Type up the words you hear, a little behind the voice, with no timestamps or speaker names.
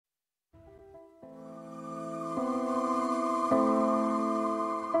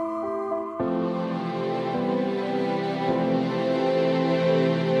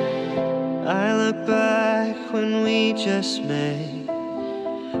we just made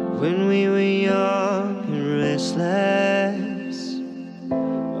when we were young and restless,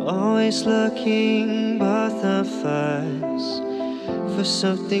 always looking both of us for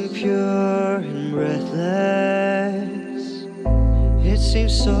something pure and breathless. It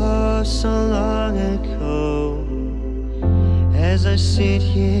seems so long ago, as I sit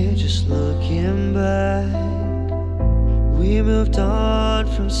here just looking back. We moved on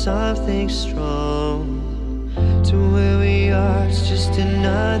from something strong to where we are, it's just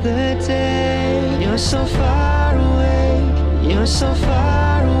another day. You're so far away, you're so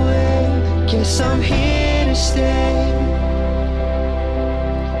far away. Guess I'm here to stay.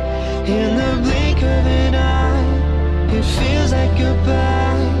 In the blink of an eye, it feels like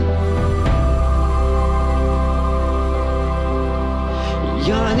goodbye.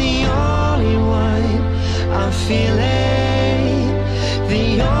 You're the only one I'm feeling,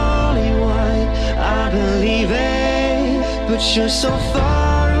 the only one I believe in. But you're so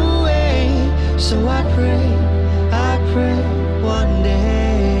far away, so I pray one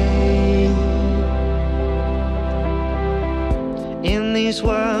day. In these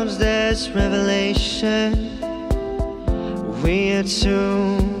worlds there's revelation. We are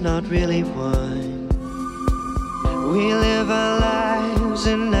two, not really one. We live our lives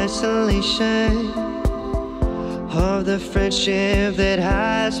in isolation of the friendship that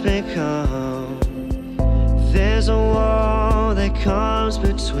has become. There's a wall that comes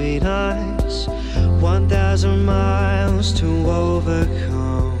between us, 1,000 miles to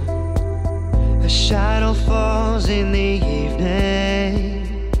overcome. A shadow falls in the evening,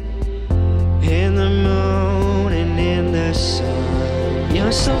 in the moon and in the sun.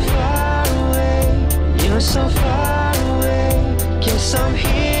 You're so far away, you're so far away. Guess I'm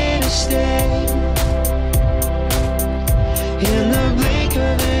here to stay. In the blink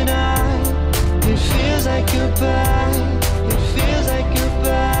of an eye, it feels like goodbye. It feels like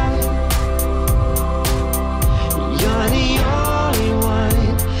goodbye. You're the only one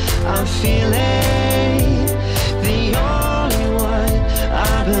I'm feeling, the only one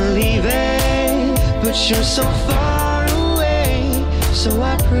I believe in. But you're so far away, so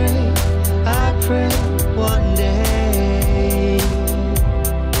I pray one day.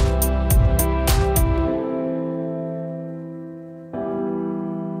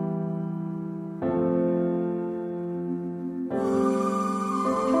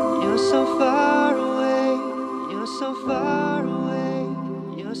 You're so far away, you're so far away,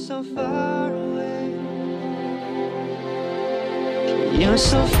 you're so far away. You're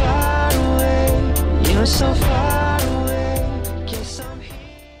so far away, you're so far away.